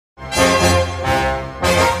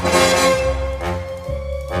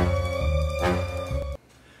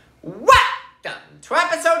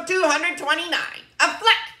229 of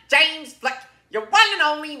Flick, James Flick, your one and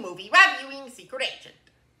only movie reviewing secret agent.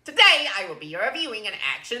 Today, I will be reviewing an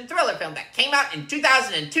action thriller film that came out in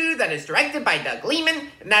 2002 that is directed by Doug Liman,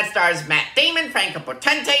 and that stars Matt Damon, Franka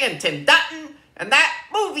Potente, and Tim Dutton, and that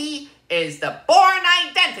movie is the Bourne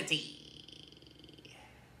Identity.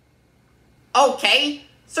 Okay,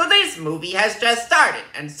 so this movie has just started,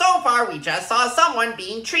 and so far we just saw someone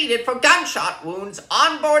being treated for gunshot wounds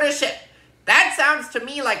on board a ship. That sounds to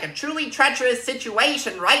me like a truly treacherous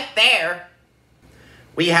situation right there.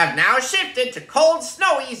 We have now shifted to cold,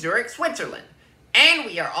 snowy Zurich, Switzerland. And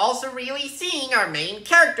we are also really seeing our main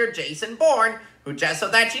character, Jason Bourne, who, just so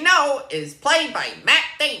that you know, is played by Matt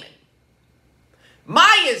Damon.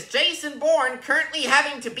 My, is Jason Bourne currently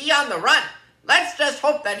having to be on the run. Let's just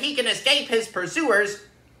hope that he can escape his pursuers.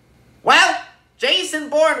 Well, Jason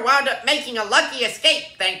Bourne wound up making a lucky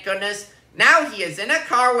escape, thank goodness. Now he is in a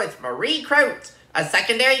car with Marie Kreutz, a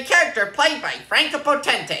secondary character played by Franka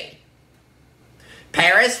Potente.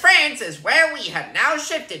 Paris, France is where we have now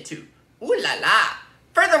shifted to. Ooh la la.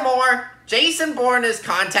 Furthermore, Jason Bourne is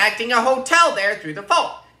contacting a hotel there through the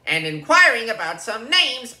phone and inquiring about some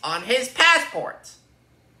names on his passports.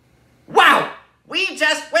 Wow! We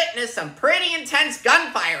just witnessed some pretty intense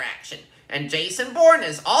gunfire action, and Jason Bourne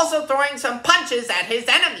is also throwing some punches at his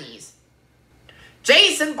enemies.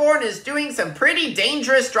 Jason Bourne is doing some pretty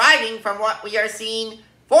dangerous driving from what we are seeing.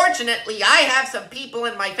 Fortunately, I have some people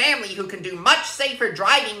in my family who can do much safer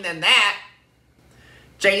driving than that.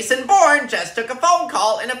 Jason Bourne just took a phone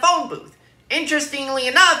call in a phone booth. Interestingly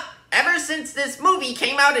enough, ever since this movie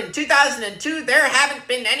came out in 2002, there haven't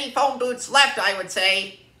been any phone booths left, I would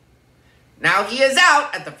say. Now he is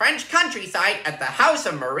out at the French countryside at the house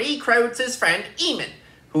of Marie Kreutz's friend Eamon,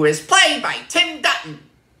 who is played by Tim Dutton.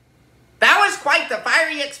 That was quite the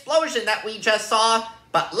fiery explosion that we just saw,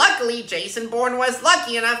 but luckily Jason Bourne was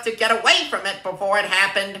lucky enough to get away from it before it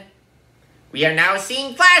happened. We are now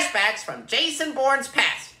seeing flashbacks from Jason Bourne's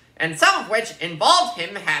past, and some of which involved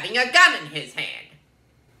him having a gun in his hand.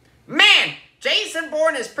 Man, Jason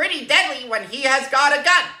Bourne is pretty deadly when he has got a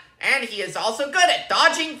gun, and he is also good at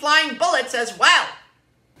dodging flying bullets as well.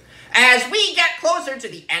 As we get closer to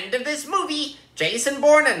the end of this movie, Jason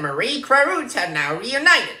Bourne and Marie Kreutz have now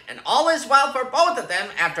reunited, and all is well for both of them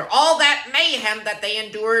after all that mayhem that they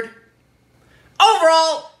endured.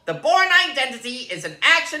 Overall, The Bourne Identity is an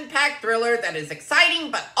action-packed thriller that is exciting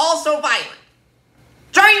but also violent.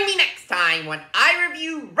 Join me next time when I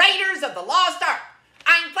review Raiders of the Lost Ark.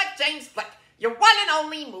 I'm Flick, James Flick, your one and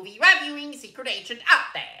only movie reviewing secret agent out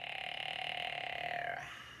there.